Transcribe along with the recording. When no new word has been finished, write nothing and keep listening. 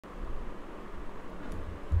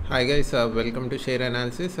Hi guys, welcome to Share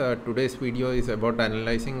Analysis. Today's video is about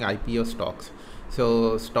analyzing IPO stocks.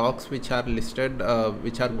 So stocks which are listed,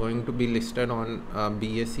 which are going to be listed on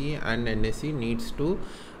BSE and NSE needs to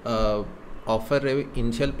offer a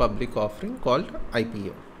initial public offering called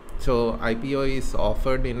IPO. So IPO is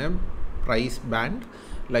offered in a price band,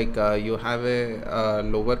 like you have a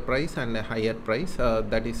lower price and a higher price,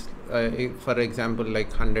 that is for example like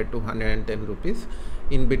 100 to 110 rupees,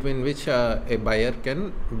 in between which a buyer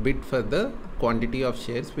can bid for the quantity of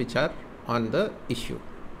shares which are on the issue.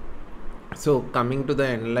 So coming to the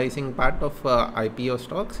analyzing part of IPO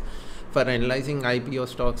stocks, for analyzing IPO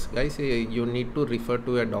stocks guys, you need to refer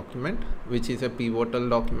to a document which is a pivotal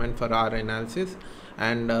document for our analysis,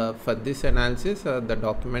 and for this analysis the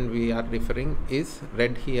document we are referring is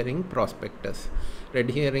Red Herring Prospectus.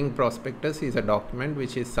 Red Herring Prospectus is a document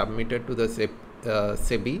which is submitted to the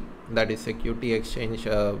SEBI, that is Security Exchange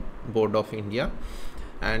Board of India,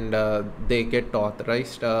 and they get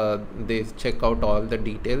authorized. They check out all the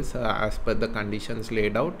details as per the conditions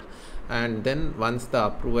laid out, and then once the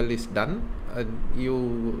approval is done,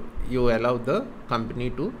 you allow the company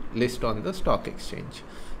to list on the stock exchange.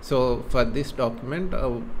 So for this document,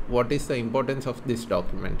 what is the importance of this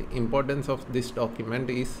document? Importance of this document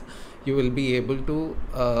is you will be able to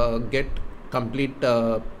get complete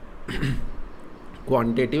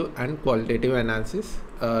quantitative and qualitative analysis.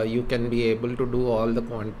 You can be able to do all the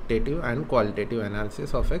quantitative and qualitative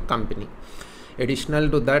analysis of a company. Additional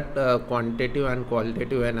to that quantitative and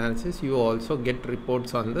qualitative analysis, you also get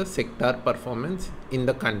reports on the sector performance in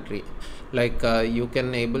the country. Like you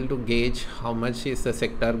can able to gauge how much is the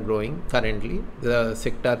sector growing currently, the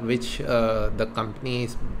sector which the company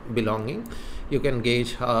is belonging. You can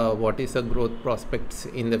gauge what is the growth prospects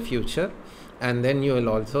in the future, and then you will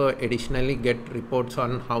also additionally get reports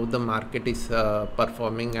on how the market is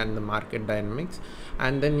performing and the market dynamics,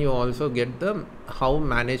 and then you also get the how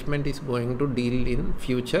management is going to deal in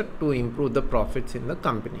future to improve the profits in the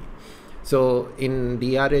company. So in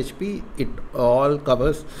DRHP it all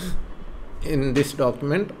covers in this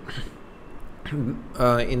document.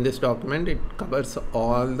 In this document it covers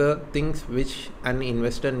all the things which an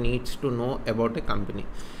investor needs to know about a company.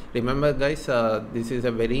 Remember guys, this is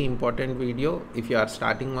a very important video. If you are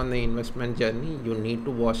starting on the investment journey, you need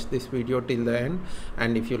to watch this video till the end,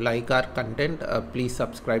 and if you like our content, please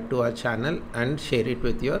subscribe to our channel and share it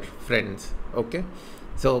with your friends. Okay,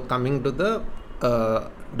 so coming to the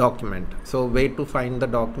document. So where to find the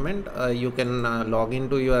document? You can log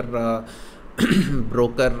into your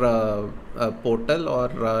broker portal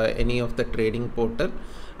or any of the trading portal,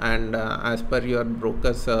 and as per your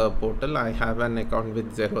broker's portal, I have an account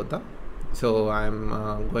with Zerodha. So I'm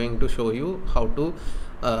going to show you how to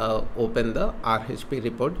open the RHP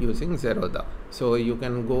report using Zerodha. So you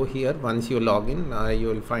can go here. Once you log in, you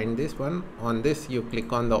will find this one. On this you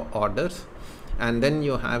click on the orders, and then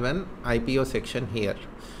you have an IPO section here.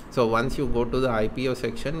 So once you go to the IPO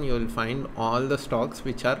section, you will find all the stocks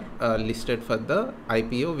which are listed for the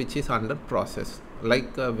IPO which is under process,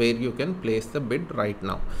 like where you can place the bid right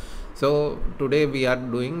now. So today we are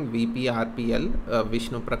doing VPRPL,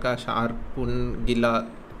 Vishnu Prakash R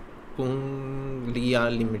Punglia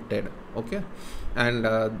Limited. Okay, and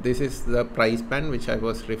this is the price band which I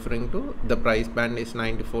was referring to. The price band is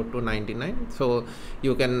 94 to 99, so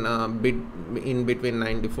you can bid in between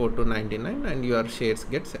 94 to 99 and your shares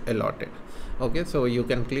gets allotted. Okay, so you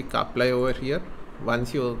can click apply over here.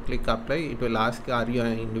 Once you click apply, it will ask are you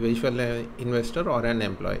an individual investor or an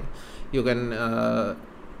employee. You can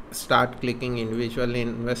start clicking individual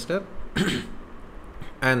investor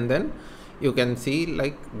and then you can see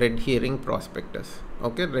like Red Herring Prospectus.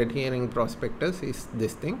 Okay, Red Herring Prospectus is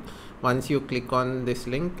this thing. Once you click on this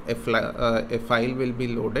link, a file will be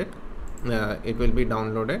loaded. It will be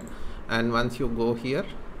downloaded, and once you go here,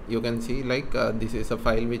 you can see like this is a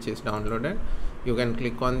file which is downloaded. You can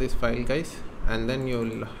click on this file guys, and then you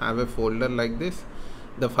will have a folder like this.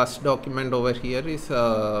 The first document over here is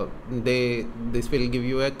this will give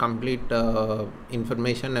you a complete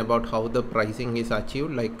information about how the pricing is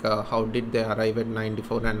achieved, like how did they arrive at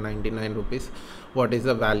 94 and 99 rupees, what is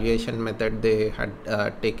the valuation method they had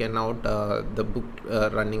taken out, the book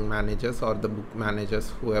running managers or the book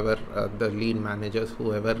managers, whoever the lead managers,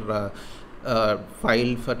 whoever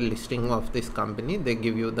filed for listing of this company, they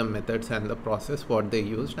give you the methods and the process what they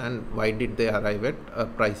used and why did they arrive at a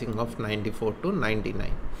pricing of 94 to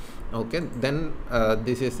 99. Okay, then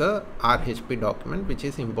this is a RHP document which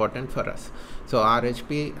is important for us. So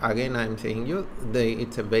RHP, again I am saying you,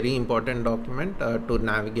 it's a very important document to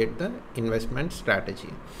navigate the investment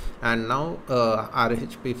strategy. And now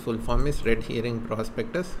RHP full form is Red Herring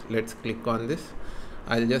Prospectus. Let's click on this.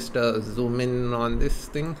 I'll just zoom in on this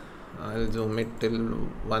thing. I'll zoom it till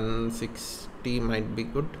 160 might be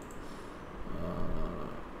good.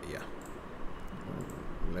 Yeah,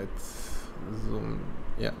 let's zoom.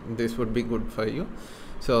 Yeah, this would be good for you.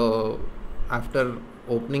 So after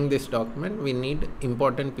opening this document, we need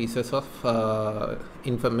important pieces of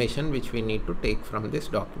information which we need to take from this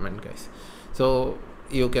document, guys. So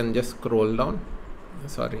you can just scroll down.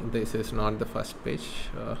 Sorry, this is not the first page.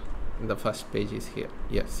 The first page is here.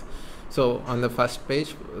 Yes, so on the first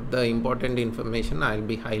page, the important information I'll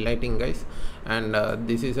be highlighting, guys, and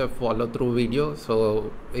this is a follow through video.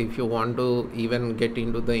 So if you want to even get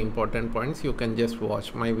into the important points, you can just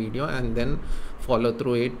watch my video and then follow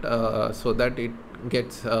through it, so that it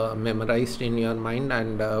gets memorized in your mind,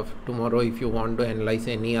 and tomorrow if you want to analyze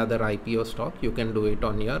any other IPO stock, you can do it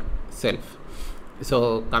on yourself.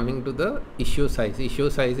 So coming to the issue size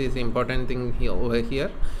is important thing here over here.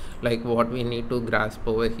 Like what we need to grasp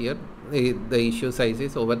over here, the issue size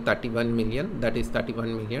is over 31 million, that is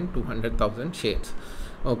 31,200,000 shares.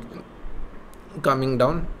 Okay, coming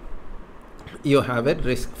down, you have a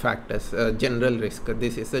risk factors, general risk.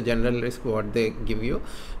 This is the general risk what they give you,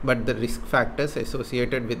 but the risk factors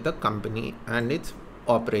associated with the company and its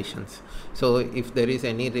operations. So if there is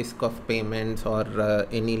any risk of payments or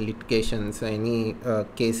any litigations, any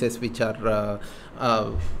cases which are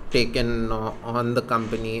taken on the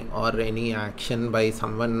company, or any action by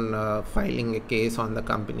someone filing a case on the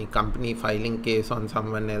company filing case on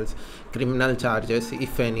someone else, criminal charges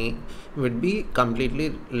if any, would be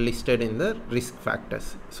completely listed in the risk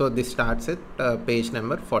factors. So this starts at page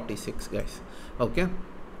number 46, guys. Okay,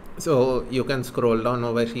 so you can scroll down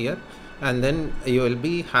over here, and then you will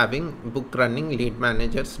be having book running lead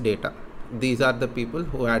managers data. These are the people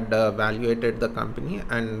who had evaluated the company,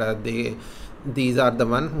 and these are the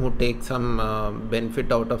one who take some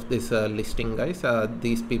benefit out of this listing, guys.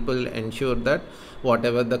 These people ensure that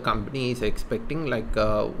whatever the company is expecting, like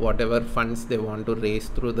whatever funds they want to raise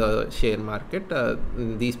through the share market,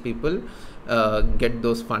 these people get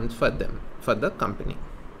those funds for them, for the company.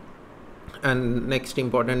 And next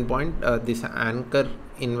important point, this anchor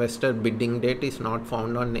investor bidding date is not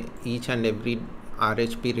found on each and every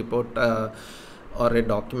RHP report or a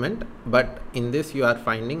document, but in this you are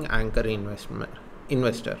finding anchor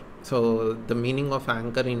investor. So the meaning of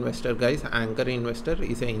anchor investor, guys, anchor investor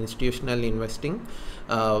is an institutional investing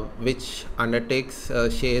which undertakes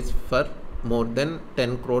shares for more than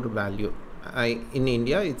 10 crore value. In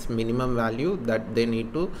India, it's minimum value that they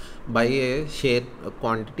need to buy a share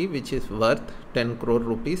quantity which is worth 10 crore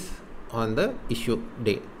rupees on the issue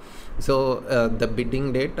date. So the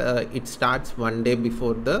bidding date, it starts one day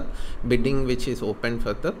before the bidding which is open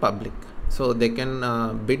for the public. So they can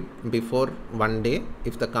bid before one day.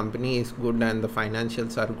 If the company is good and the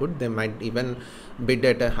financials are good, they might even bid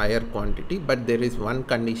at a higher quantity. But there is one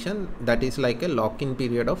condition, that is like a lock-in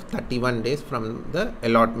period of 31 days from the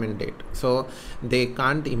allotment date. So they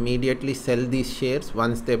can't immediately sell these shares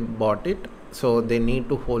once they bought it. So they need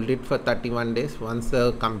to hold it for 31 days once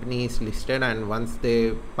the company is listed, and once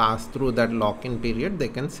they pass through that lock-in period, they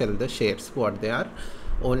can sell the shares what they are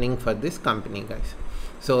owning for this company, guys.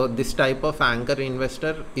 So this type of anchor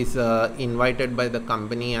investor is invited by the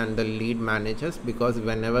company and the lead managers, because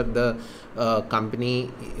whenever the company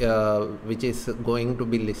which is going to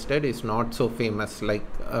be listed is not so famous, like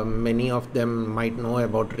many of them might know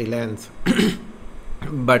about Reliance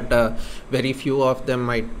but very few of them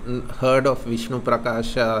might heard of Vishnu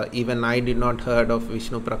Prakash. Even I did not heard of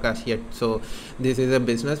Vishnu Prakash yet. So this is a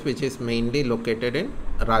business which is mainly located in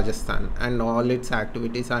Rajasthan, and all its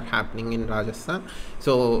activities are happening in Rajasthan.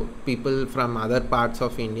 So people from other parts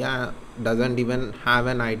of India doesn't even have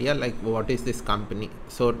an idea like what is this company.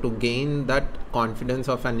 So to gain that confidence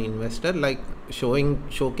of an investor, like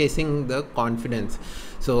showcasing the confidence,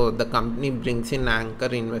 so the company brings in anchor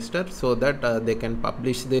investor so that they can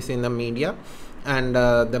publish this in the media, and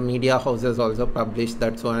the media houses also publish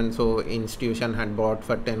that so and so institution had bought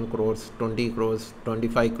for 10 crores, 20 crores,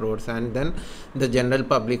 25 crores, and then the general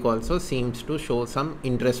public also seems to show some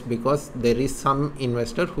interest, because there is some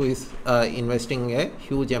investor who is investing a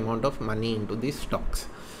huge amount of money into these stocks.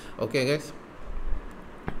 Okay, guys.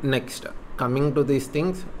 Next, coming to these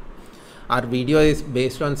things, our video is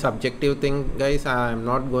based on subjective thing, guys. I am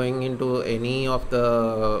not going into any of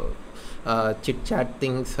the chit chat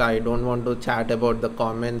things. I don't want to chat about the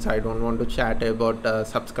comments. I don't want to chat about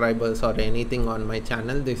subscribers or anything on my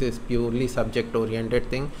channel. This is purely subject oriented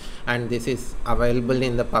thing, and this is available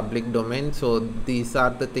in the public domain. So these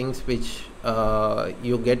are the things which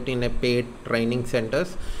you get in a paid training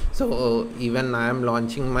centers. So even I am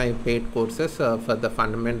launching my paid courses for the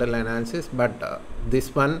fundamental analysis, but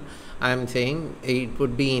this one I am saying it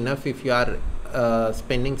would be enough if you are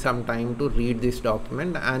spending some time to read this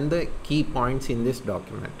document and the key points in this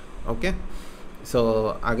document. Okay,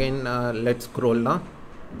 so again let's scroll down.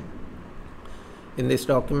 In this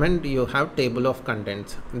document you have table of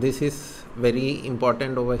contents. This is very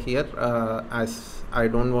important over here, as I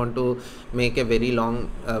don't want to make a very long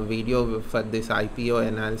video for this IPO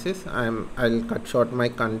analysis. I'll cut short my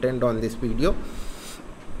content on this video,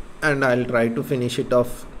 and I'll try to finish it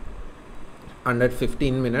off under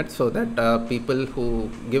 15 minutes, so that people who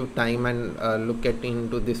give time and look at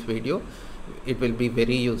into this video, it will be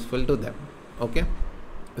very useful to them. Okay,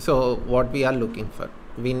 so what we are looking for,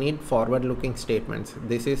 we need forward looking statements.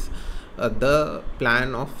 This is the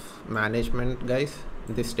plan of management, guys.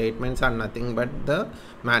 These statements are nothing but the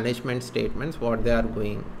management statements, what they are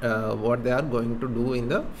going to do in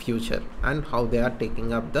the future, and how they are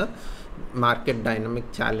taking up the market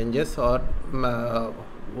dynamic challenges, or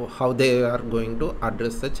how they are going to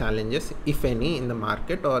address the challenges, if any, in the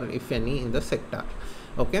market or if any in the sector.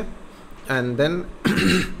 Okay, and then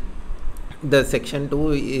the section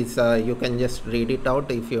 2 is you can just read it out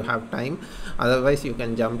if you have time. Otherwise you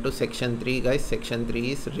can jump to section 3, guys. Section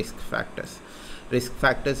 3 is risk factors. Risk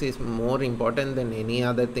factors is more important than any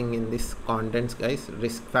other thing in this contents, guys.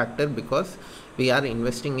 Risk factor, because we are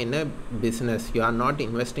investing in a business. You are not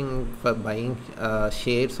investing for buying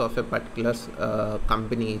shares of a particular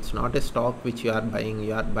company. It's not a stock which you are buying.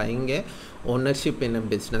 You are buying a ownership in a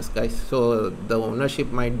business, guys. So the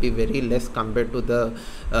ownership might be very less compared to the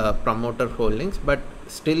promoter holdings, but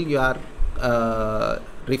still you are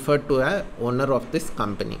referred to a owner of this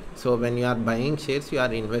company. So when you are buying shares, you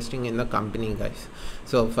are investing in the company, guys.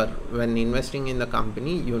 So for when investing in the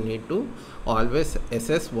company, you need to always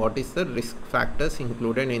assess what is the risk factors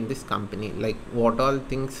included in this company, like what all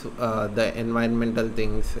things, the environmental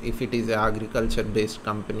things, if it is a agriculture based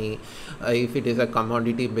company, if it is a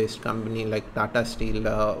commodity based company like Tata Steel,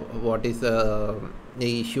 what is the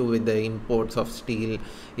issue with the imports of steel,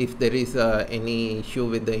 if there is any issue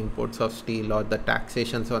with the imports of steel, or the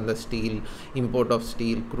taxations on the steel, import of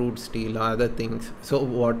steel, crude steel, or other things. So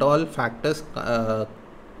what all factors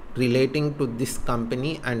relating to this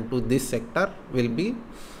company and to this sector will be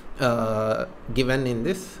given in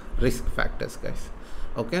this risk factors, guys.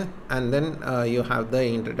 Okay, and then you have the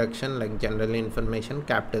introduction, like general information,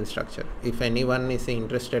 capital structure. If anyone is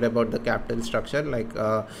interested about the capital structure, like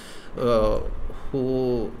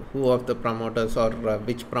who of the promoters, or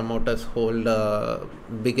which promoters hold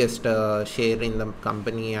biggest share in the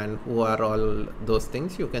company, and who are all those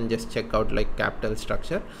things, you can just check out like capital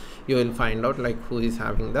structure. You will find out like who is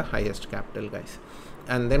having the highest capital, guys.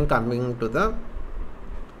 And then coming to the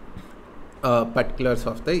particulars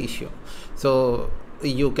of the issue. So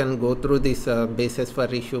you can go through this basis for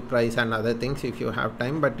issue price and other things if you have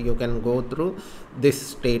time, but you can go through this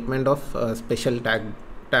statement of special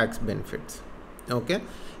tax benefits. Okay,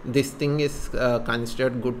 this thing is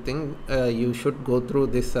considered good thing. You should go through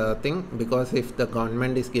this thing, because if the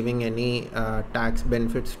government is giving any tax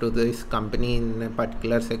benefits to this company in a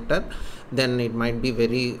particular sector, then it might be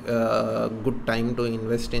very good time to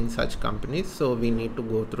invest in such companies. So we need to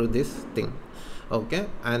go through this thing. Okay,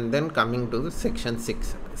 and then coming to the section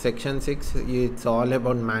 6. Section 6, it's all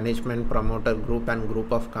about management, promoter group, and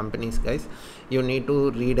group of companies, guys. You need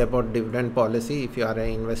to read about dividend policy if you are an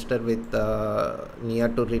investor with near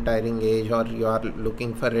to retiring age, or you are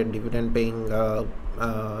looking for a dividend paying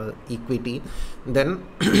equity, then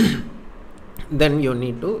then you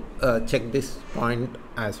need to check this point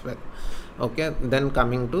as well. Okay, then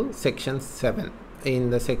coming to section 7.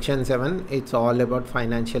 In the section 7, it's all about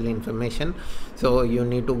financial information. So you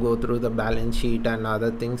need to go through the balance sheet and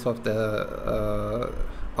other things of the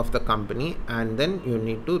company, and then you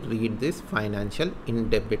need to read this financial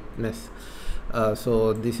indebtedness.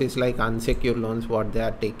 So this is like unsecured loans, what they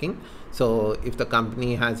are taking. So if the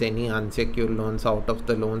company has any unsecured loans out of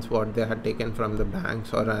the loans what they have taken from the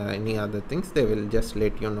banks, or any other things, they will just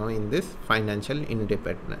let you know in this financial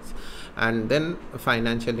indebtedness. And then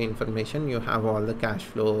financial information, you have all the cash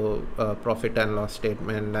flow, profit and loss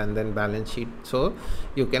statement, and then balance sheet. So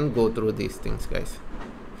you can go through these things, guys.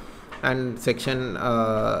 And section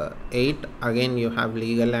 8, again you have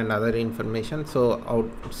legal and other information, so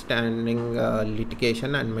outstanding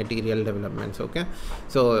litigation and material developments. Okay,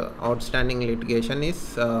 so outstanding litigation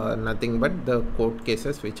is nothing but the court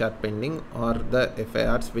cases which are pending or the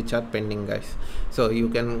FIRs which are pending, guys. So you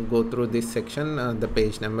can go through this section. The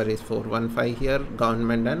page number is 415 here,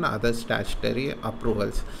 government and other statutory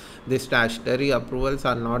approvals. The statutory approvals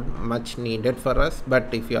are not much needed for us,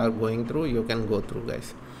 but if you are going through, you can go through,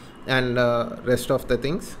 guys. And rest of the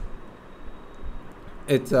things,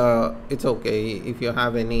 it's okay. If you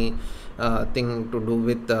have any thing to do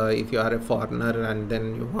with if you are a foreigner and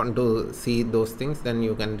then you want to see those things, then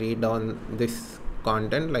you can read on this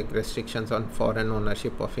content, like restrictions on foreign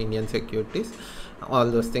ownership of Indian securities,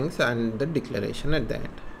 all those things, and the declaration at the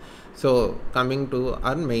end. So coming to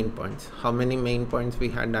our main points, how many main points we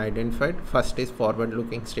had identified? First is forward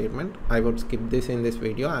looking statement. I would skip this in this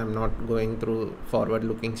video. I am not going through forward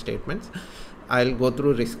looking statements. I'll go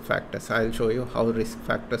through risk factors. I'll show you how risk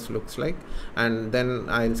factors looks like, and then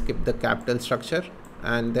I'll skip the capital structure,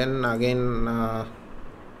 and then again I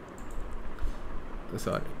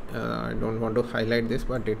don't want to highlight this,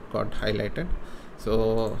 but it got highlighted.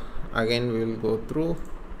 So again we will go through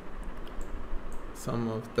some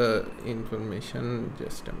of the information.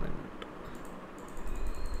 Just a minute.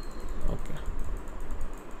 Okay,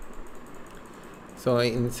 so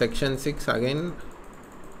in section 6 again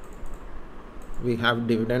we have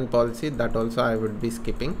dividend policy, that also I would be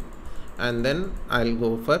skipping, and then I'll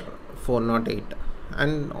go for 408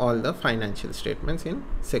 and all the financial statements in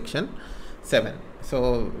section 7.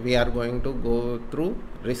 So we are going to go through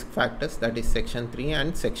risk factors, that is section 3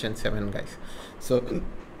 and section 7, guys. So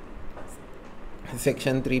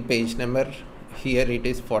section 3 page number here it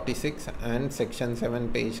is 46, and section 7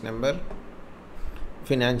 page number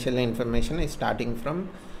financial information is starting from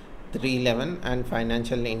 311, and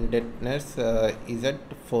financial indebtedness is at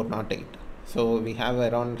 408. So we have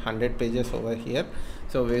around 100 pages over here.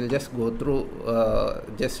 So we'll just go through,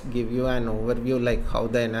 just give you an overview like how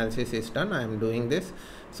the analysis is done. I am doing this,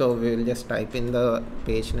 so we'll just type in the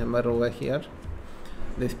page number over here.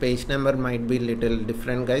 This page number might be little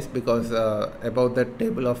different, guys, because about the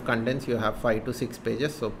table of contents you have 5 to 6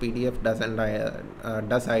 pages, so PDF doesn't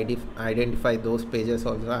identify those pages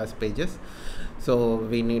also as pages, so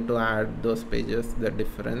we need to add those pages, the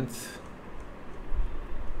difference.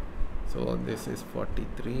 So this is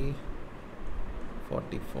 43,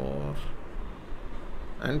 44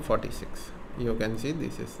 and 46. You can see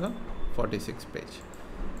this is the 46 page,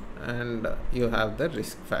 and you have the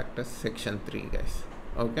risk factors section 3, guys.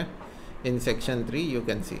 Okay, in section 3 you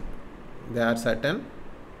can see there are certain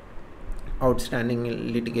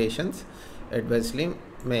outstanding litigations adversely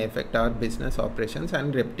may affect our business operations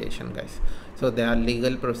and reputation, guys. So there are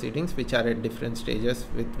legal proceedings which are at different stages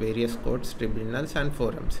with various courts, tribunals and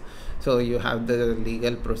forums. So you have the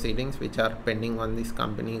legal proceedings which are pending on this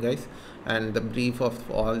company, guys, and the brief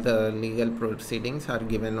of all the legal proceedings are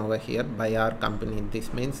given over here by our company.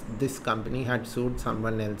 This means this company had sued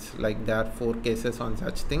someone else, like there are 4 cases on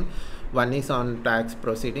such thing. One is on tax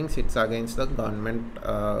proceedings, it's against the government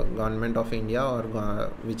of India, or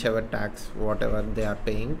whichever tax whatever they are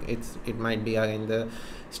paying, it might be against the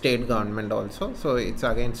state government also, so it's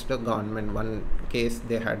against the government. One case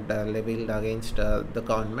they had levied against the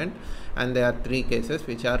government, and there are 3 cases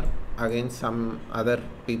which are against some other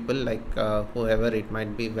people, like whoever it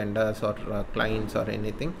might be, vendors or clients or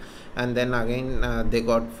anything. And then again they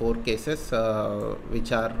got 4 cases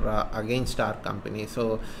which are against our company.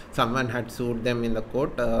 So someone had sued them in the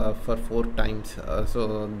court for 4 times.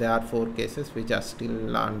 So there are 4 cases which are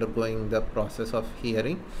still undergoing the process of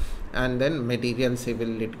hearing. And then material civil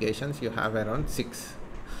litigations you have around 6.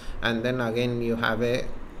 And then again you have a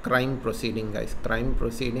crime proceeding, guys. Crime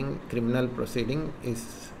proceeding, criminal proceeding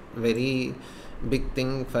is very big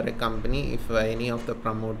thing for a company. If any of the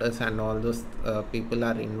promoters and all those people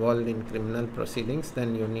are involved in criminal proceedings,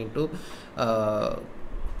 then you need to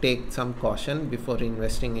take some caution before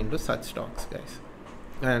investing into such stocks, guys.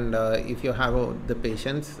 And if you have the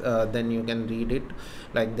patience, then you can read it,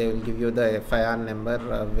 like they will give you the FIR number,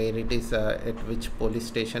 where it is, at which police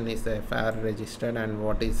station is the FIR registered, and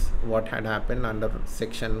what had happened under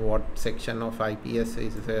section, what section of IPS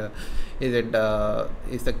is the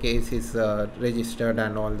case is registered,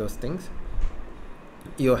 and all those things.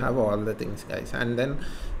 You have all the things, guys. And then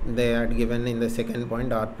they had given in the second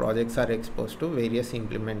point, our projects are exposed to various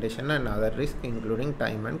implementation and other risks including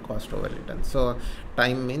time and cost overruns. So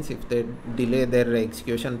time means if they delay their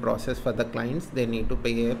execution process for the clients, they need to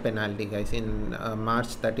pay a penalty, guys. In March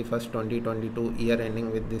 31st 2022, year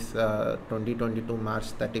ending with this 2022 March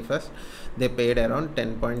 31st, they paid around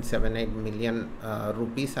 10.78 million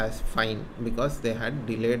rupees as fine because they had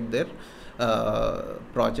delayed their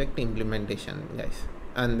project implementation, guys.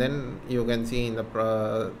 And then you can see in the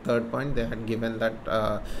third point, they had given that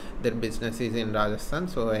their business is in Rajasthan,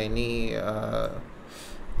 so any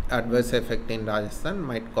adverse effect in Rajasthan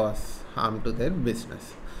might cause harm to their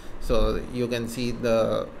business. So you can see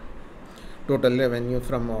the total revenue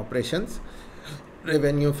from operations,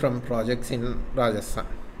 revenue from projects in Rajasthan.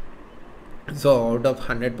 So out of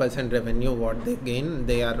 100% revenue what they gain,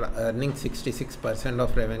 they are earning 66%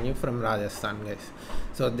 of revenue from Rajasthan, guys.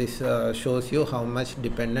 So this shows you how much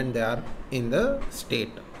dependent they are in the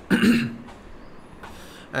state.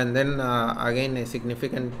 And then again, a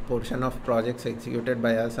significant portion of projects executed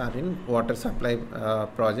by us are in water supply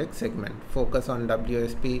project segment. Focus on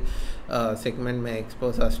WSP segment may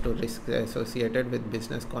expose us to risks associated with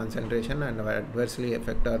business concentration and adversely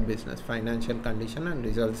affect our business financial condition and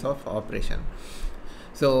results of operation.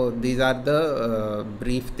 So these are the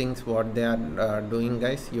brief things what they are doing,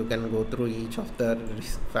 guys. You can go through each of the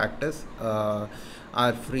risk factors.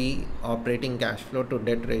 Our free operating cash flow to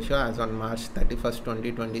debt ratio as on March 31st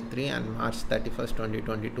 2023 and March 31st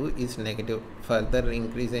 2022 is negative. Further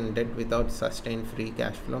increase in debt without sustained free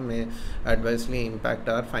cash flow may adversely impact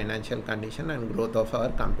our financial condition and growth of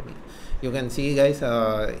our company. You can see, guys,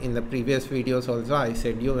 in the previous videos also I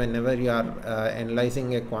said you, whenever you are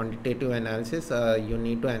analyzing a quantitative analysis, you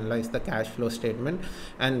need to analyze the cash flow statement,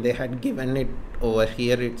 and they had given it over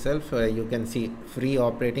here itself. You can see free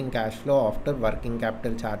operating cash flow after working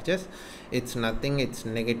capital charges. It's nothing, it's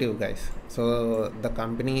negative, guys. So the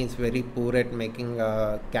company is very poor at making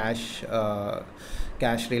cash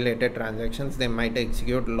related transactions. They might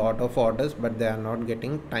execute a lot of orders, but they are not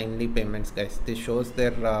getting timely payments, guys. This shows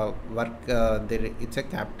their work. It's a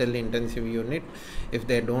capital intensive unit. If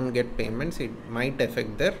they don't get payments, it might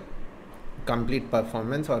affect their complete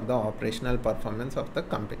performance or the operational performance of the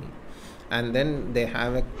company. And then they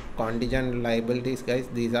have a contingent liabilities, guys.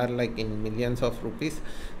 These are like in millions of rupees.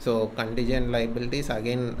 So contingent liabilities,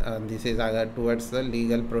 again, this is towards the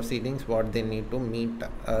legal proceedings what they need to meet.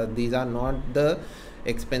 These are not the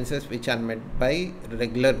expenses which are met by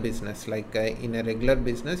regular business. Like in a regular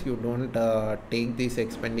business, you don't take this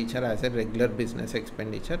expenditure as a regular business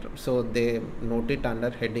expenditure. So they note it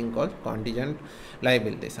under heading called contingent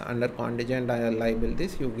liabilities. Under contingent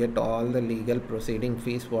liabilities, you get all the legal proceeding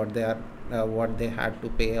fees what they are what they had to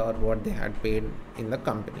pay or what they had paid in the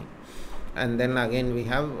company. And then again we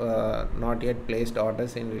have not yet placed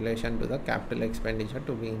orders in relation to the capital expenditure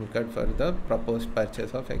to be incurred for the proposed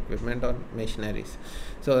purchase of equipment or machineries.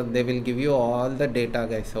 So they will give you all the data,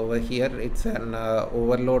 guys. Over here it's an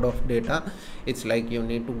overload of data. It's like you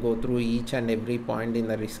need to go through each and every point in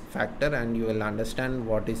the risk factor, and you will understand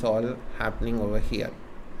what is all happening over here.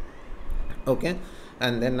 Okay,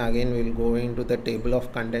 and then again we'll go into the table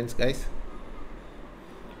of contents, guys.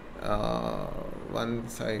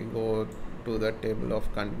 Once I go to the table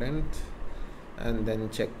of contents and then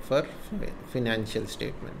check for financial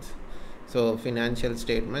statements. So financial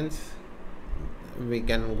statements, we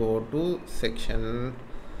can go to section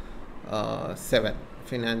 7,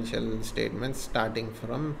 financial statements starting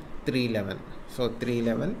from 311. So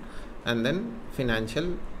 311 and then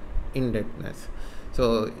financial indebtedness.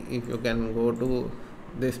 So if you can go to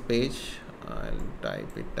this page, I'll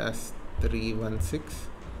type it as 316.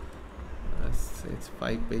 It's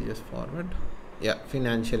 5 pages forward. Yeah,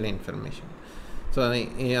 financial information. So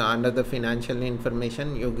under the financial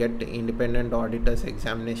information, you get independent auditors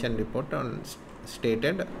examination report on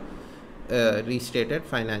restated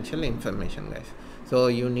financial information, guys. So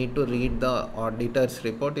you need to read the auditor's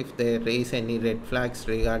report. If they raise any red flags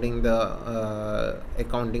regarding the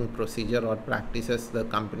accounting procedure or practices the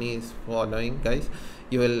company is following, guys,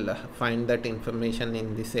 you will find that information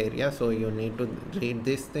in this area. So you need to read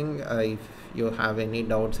this thing. If you have any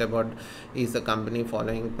doubts about is the company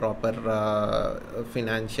following proper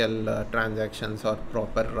financial transactions or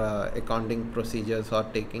proper accounting procedures or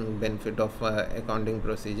taking benefit of accounting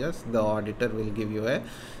procedures, the auditor will give you a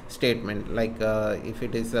statement. Like if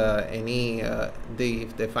it is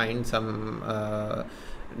if they find some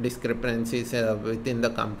discrepancies within the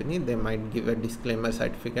company, they might give a disclaimer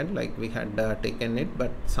certificate like we had taken it,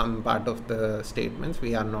 but some part of the statements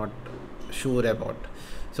we are not sure about.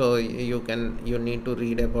 So you need to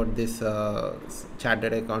read about this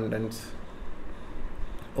chartered accountants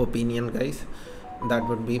opinion, guys. That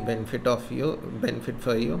would be benefit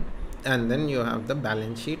for you. And then you have the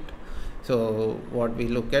balance sheet. So what we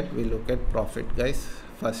look at profit, guys.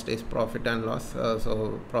 First is profit and loss.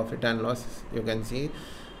 So profit and loss, you can see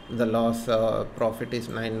the loss profit is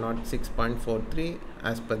 906.43.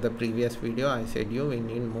 As per the previous video, I said we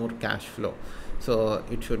need more cash flow, so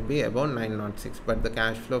it should be about 906, but the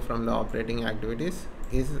cash flow from the operating activities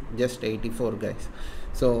is just 84, guys.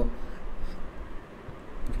 So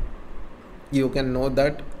you can know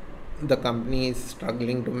that the company is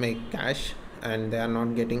struggling to make cash, and they are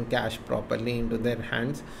not getting cash properly into their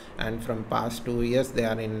hands, and from past 2 years they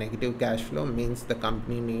are in negative cash flow. Means the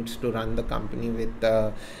company needs to run the company with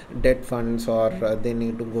debt funds, or they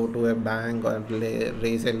need to go to a bank or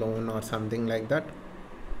raise a loan or something like that.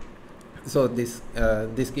 So this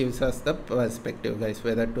gives us the perspective, guys,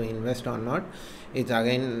 whether to invest or not. It's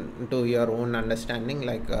again to your own understanding.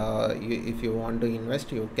 Like if you want to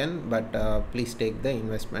invest, you can, but please take the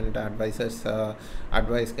investment advisors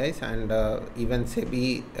advice, guys. And even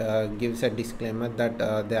SEBI gives a disclaimer that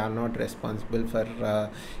they are not responsible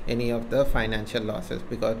for any of the financial losses,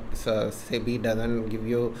 because SEBI doesn't give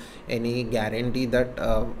you any guarantee that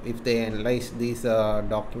if they analyze these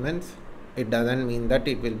documents, it doesn't mean that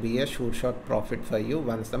it will be a sure shot profit for you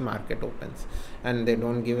once the market opens, and they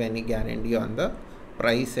don't give any guarantee on the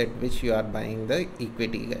price at which you are buying the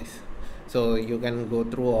equity, guys. So you can go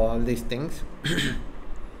through all these things.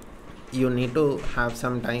 You need to have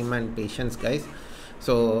some time and patience, guys.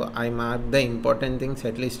 So I mark the important things.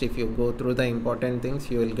 At least if you go through the important things,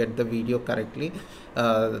 you will get the video correctly.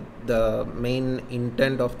 The main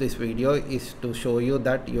intent of this video is to show you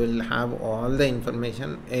that you will have all the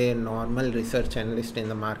information a normal research analyst in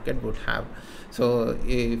the market would have. So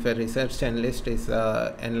if a research analyst is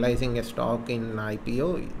analyzing a stock in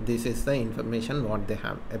IPO, this is the information what they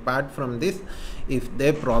have. Apart from this, if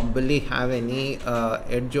they probably have any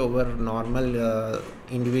edge over normal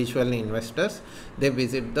individual investors, they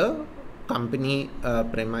visit the company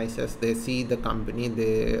premises, they see the company,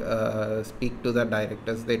 they speak to the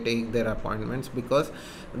directors, they take their appointments, because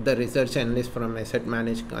the research analysts from asset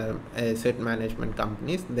management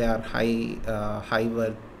companies, they are high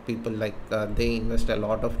worth people. Like they invest a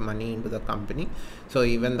lot of money into the company, so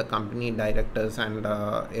even the company directors and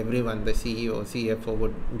everyone, the CEO, CFO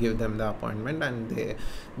would give them the appointment, and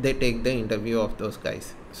they take the interview of those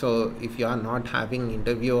guys. So if you are not having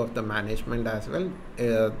interview of the management as well,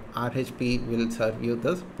 RHP will serve you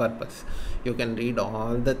this purpose. You can read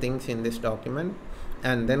all the things in this document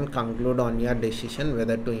and then conclude on your decision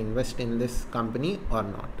whether to invest in this company or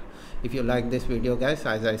not. If you like this video, guys,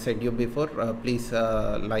 as I said you before, please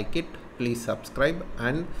like it, please subscribe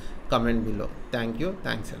and comment below. Thank you.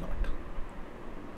 Thanks a lot.